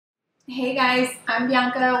Hey guys, I'm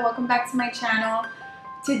Bianca. Welcome back to my channel.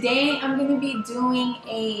 Today I'm going to be doing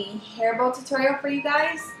a hair bow tutorial for you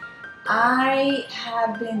guys. I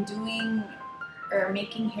have been doing or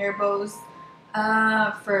making hair bows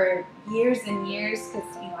for years and years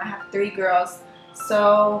because I have 3 girls.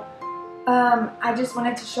 So I just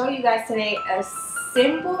wanted to show you guys today a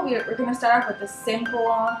simple, we're going to start off with a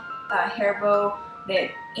simple hair bow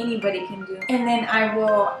that anybody can do, and then I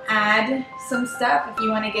will add some stuff if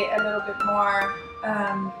you want to get a little bit more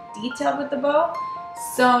detailed with the bow.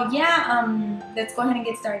 So yeah, let's go ahead and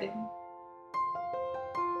get started.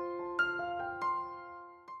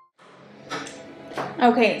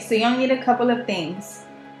 Okay, so you'll need a couple of things: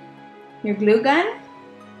 your glue gun,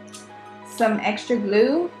 some extra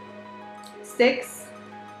glue sticks,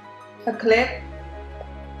 a clip,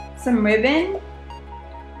 some ribbon,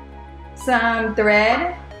 some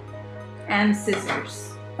thread, and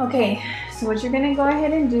scissors. Okay, so what you're gonna go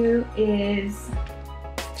ahead and do is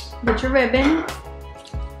get your ribbon,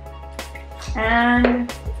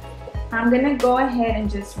 and I'm gonna go ahead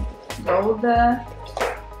and just roll the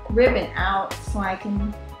ribbon out so I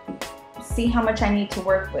can see how much I need to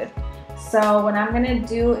work with. So what I'm gonna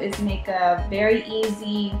do is make a very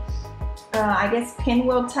easy, I guess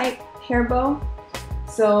pinwheel type hair bow.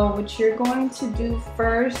 So what you're going to do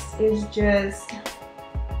first is just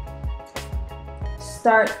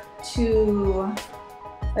start to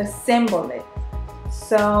assemble it.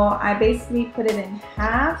 So I basically put it in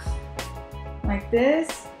half like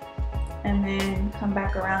this, and then come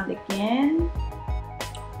back around again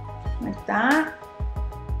like that,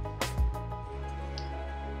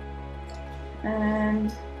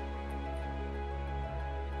 and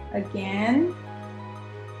again.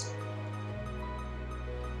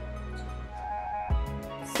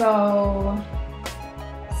 So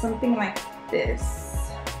something like this.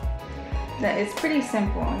 That is pretty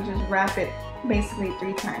simple, and just wrap it basically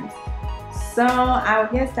 3 times. So I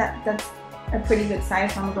guess that's a pretty good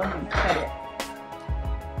size, so I'm going to cut it.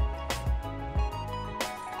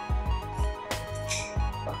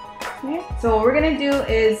 Okay, so what we're gonna do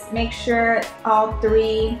is make sure all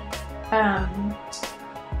 3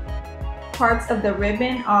 parts of the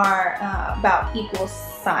ribbon are about equal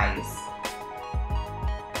size.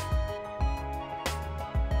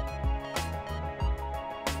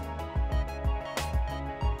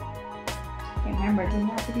 Remember, it doesn't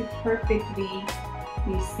have to be perfectly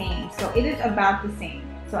the same. So it is about the same.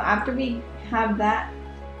 So after we have that,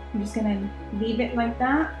 I'm just gonna leave it like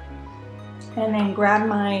that, and then grab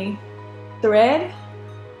my thread.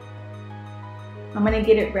 I'm gonna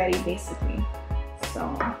get it ready basically. So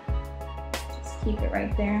just keep it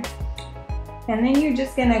right there. And then you're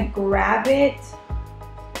just gonna grab it,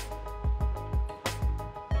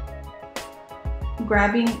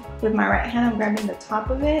 grabbing with my right hand, I'm grabbing the top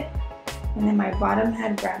of it, and then my bottom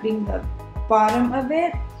hand grabbing the bottom of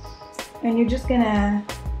it, and you're just gonna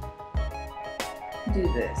do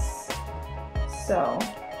this. So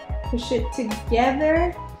push it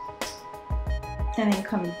together and then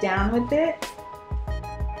come down with it,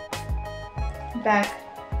 back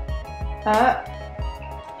up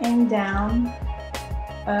and down,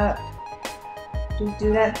 up. Just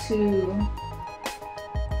do that to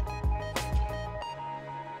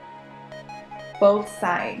both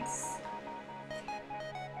sides.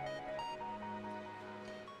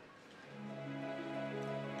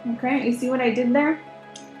 Okay, you see what I did there?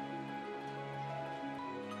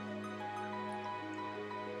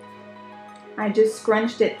 I just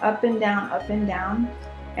scrunched it up and down,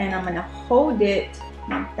 and I'm gonna hold it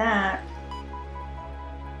like that.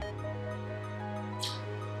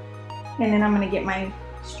 And then I'm gonna get my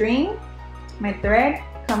string, my thread,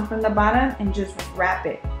 come from the bottom and just wrap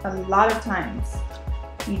it a lot of times.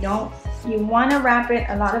 You wanna wrap it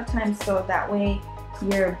a lot of times so that way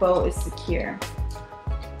your bow is secure.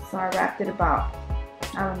 So I wrapped it about,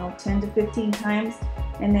 I don't know, 10 to 15 times,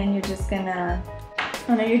 and then you're just gonna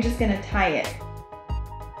tie it.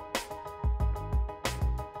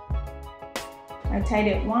 I tied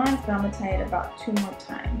it once, but I'm gonna tie it about 2 more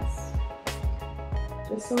times,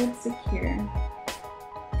 just so it's secure.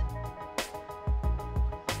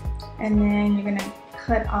 And then you're gonna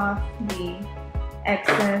cut off the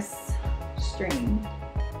excess string.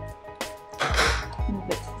 Move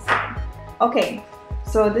it to the side. Okay.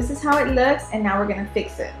 So this is how it looks, and now we're gonna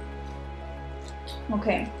fix it.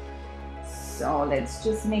 Okay, so let's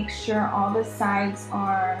just make sure all the sides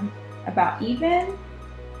are about even.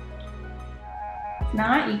 If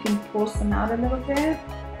not, you can pull some out a little bit.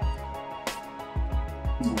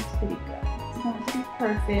 That's pretty good. It's going to be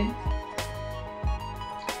perfect.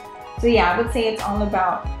 So yeah, I would say it's all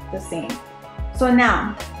about the same. So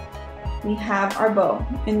now, we have our bow.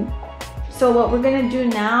 And so what we're gonna do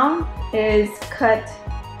now is cut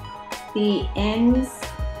the ends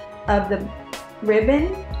of the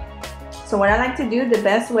ribbon. So what I like to do, the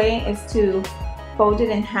best way is to fold it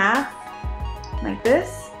in half like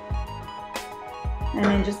this, and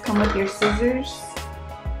then just come with your scissors.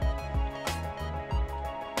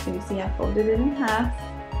 So you see I folded it in half,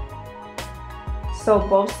 so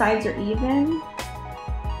both sides are even.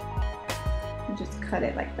 You just cut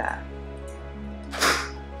it like that.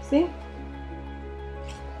 See?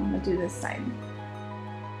 I'm gonna do this side.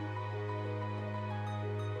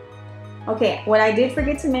 Okay, what I did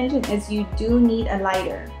forget to mention is you do need a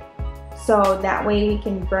lighter. So that way we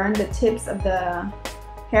can burn the tips of the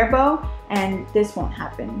hair bow and this won't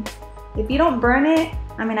happen. If you don't burn it,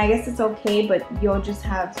 I mean, I guess it's okay, but you'll just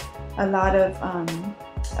have a lot of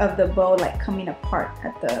the bow like coming apart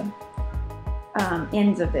at the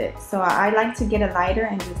ends of it. So I like to get a lighter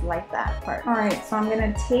and just light that part. All right, so I'm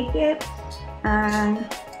gonna take it and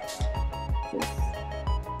just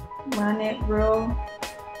run it real,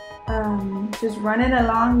 just run it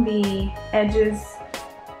along the edges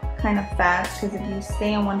kind of fast, because if you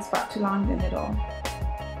stay in one spot too long, then it'll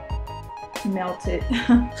melt it.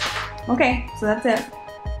 Okay, so that's it,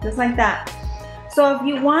 just like that. So if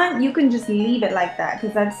you want, you can just leave it like that,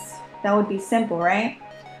 because that would be simple, right?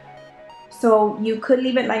 So you could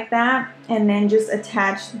leave it like that and then just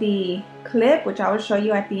attach the clip, which I will show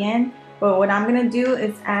you at the end. But what I'm gonna do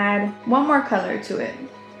is add one more color to it.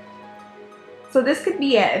 So this could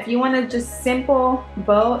be it. If you want to just simple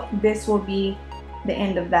bow, this will be the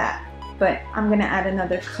end of that. But I'm gonna add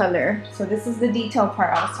another color. So this is the detail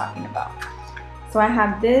part I was talking about. So I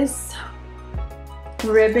have this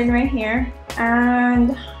ribbon right here,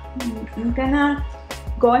 and I'm gonna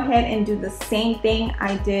go ahead and do the same thing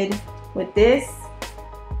I did with this.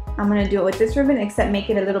 I'm gonna do it with this ribbon, except make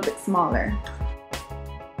it a little bit smaller.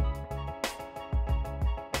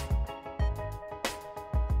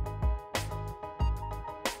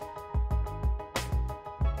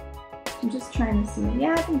 I'm just trying to see.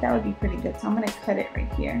 Yeah, I think that would be pretty good. So I'm gonna cut it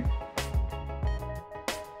right here.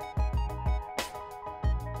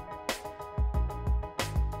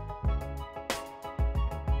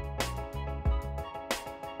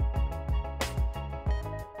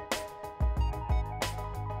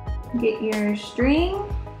 Get your string,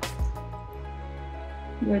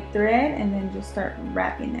 your thread, and then just start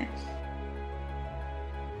wrapping it.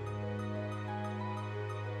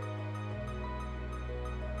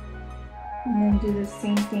 And then do the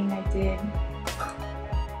same thing I did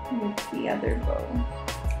with the other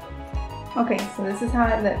bow. Okay, so this is how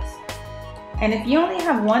it looks. And if you only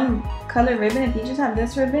have one color ribbon, if you just have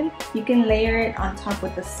this ribbon, you can layer it on top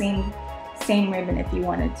with the same ribbon if you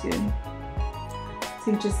wanted to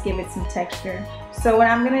just give it some texture. So what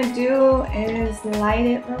I'm gonna do is light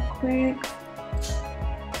it real quick,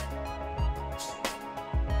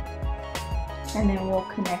 and then we'll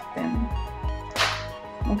connect them.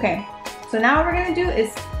 Okay, so now what we're gonna do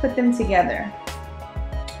is put them together.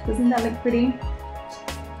 Doesn't that look pretty?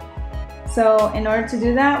 So in order to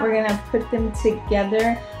do that, we're gonna put them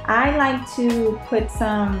together. I like to put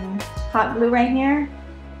some hot glue right here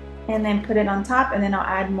and then put it on top, and then I'll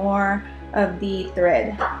add more of the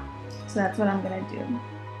thread. So that's what I'm gonna do.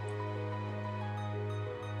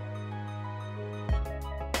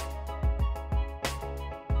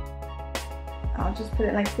 I'll just put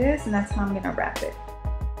it like this, and that's how I'm gonna wrap it.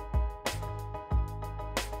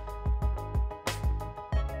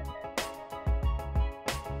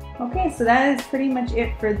 Okay, so that is pretty much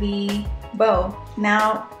it for the bow.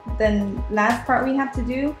 Now the last part we have to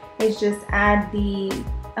do is just add the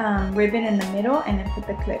ribbon in the middle and then put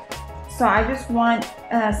the clip. So I just want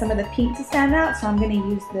some of the pink to stand out, so I'm gonna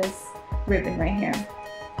use this ribbon right here.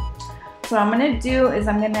 So what I'm gonna do is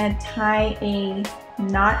I'm gonna tie a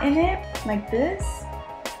knot in it like this,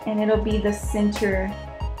 and it'll be the center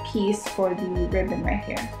piece for the ribbon right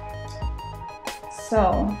here.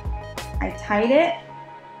 So I tied it,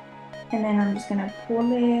 and then I'm just gonna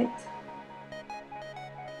pull it.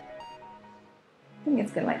 I think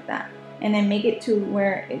it's good like that. And then make it to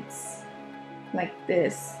where it's like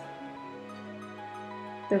this.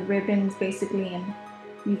 The ribbon's basically in,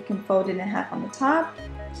 you can fold it in half on the top,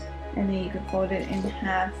 and then you can fold it in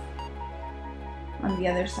half on the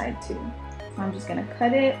other side too. So I'm just gonna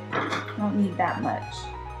cut it. I don't need that much.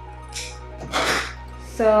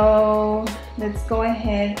 So let's go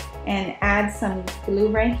ahead and add some glue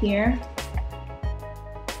right here.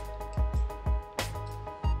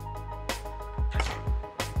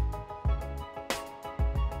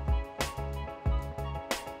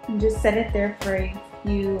 And just set it there for a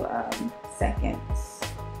few seconds.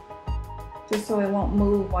 just so it won't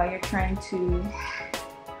move while you're trying to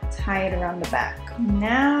tie it around the back.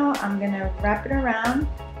 Now I'm gonna wrap it around.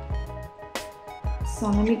 So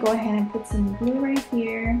let me go ahead and put some glue right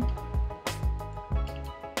here.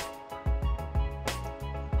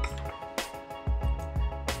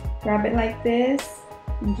 Grab it like this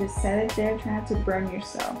and just set it there. Try not to burn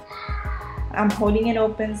yourself. I'm holding it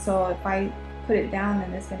open, so if I put it down,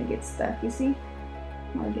 then it's gonna get stuck. You see?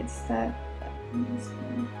 I'll get stuck.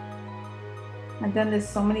 I've done this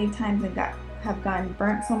so many times and have gotten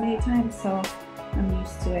burnt so many times, so I'm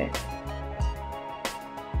used to it.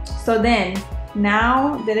 So then,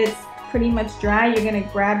 now that it's pretty much dry, you're gonna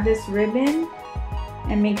grab this ribbon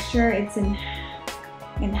and make sure it's in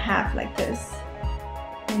half like this.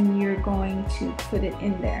 And you're going to put it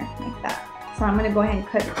in there like that. So I'm gonna go ahead and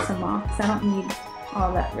cut some off because I don't need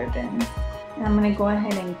all that ribbon. And I'm gonna go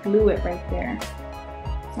ahead and glue it right there.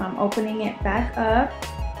 So I'm opening it back up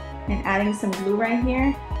and adding some glue right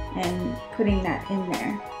here and putting that in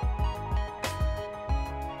there.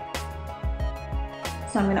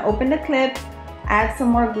 So I'm gonna open the clip, add some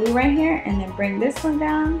more glue right here, and then bring this one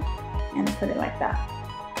down and put it like that.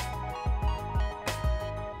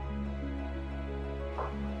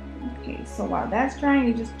 Okay, so while that's drying,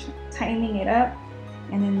 you're just tightening it up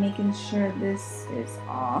and then making sure this is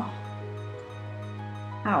all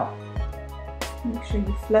out. Make sure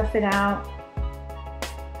you fluff it out.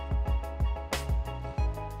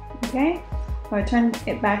 Okay, so I turn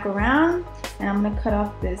it back around and I'm gonna cut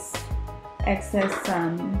off this excess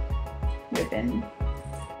ribbon.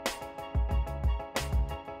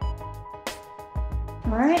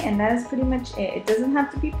 Alright, and that is pretty much it. It doesn't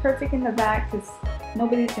have to be perfect in the back because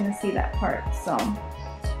nobody's gonna see that part. So,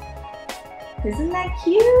 isn't that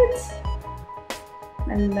cute?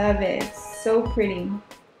 I love it. It's so pretty.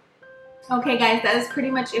 Okay guys, that is pretty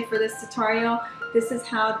much it for this tutorial. This is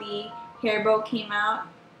how the hair bow came out.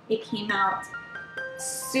 It came out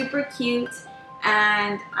super cute,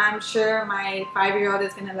 and I'm sure my 5-year-old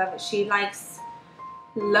is gonna love it. She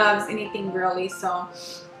loves anything girly, so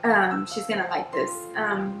she's gonna like this.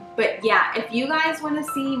 But yeah, if you guys want to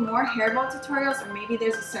see more hair bow tutorials, or maybe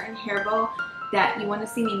there's a certain hair bow that you want to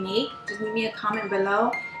see me make, just leave me a comment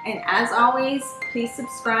below. And as always, please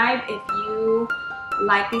subscribe if you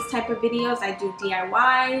like these type of videos. I do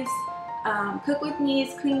DIYs, cook with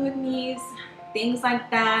me's, clean with me's, things like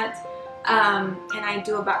that. And I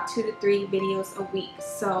do about 2 to 3 videos a week.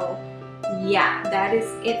 So yeah, that is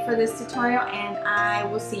it for this tutorial, and I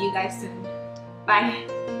will see you guys soon. Bye.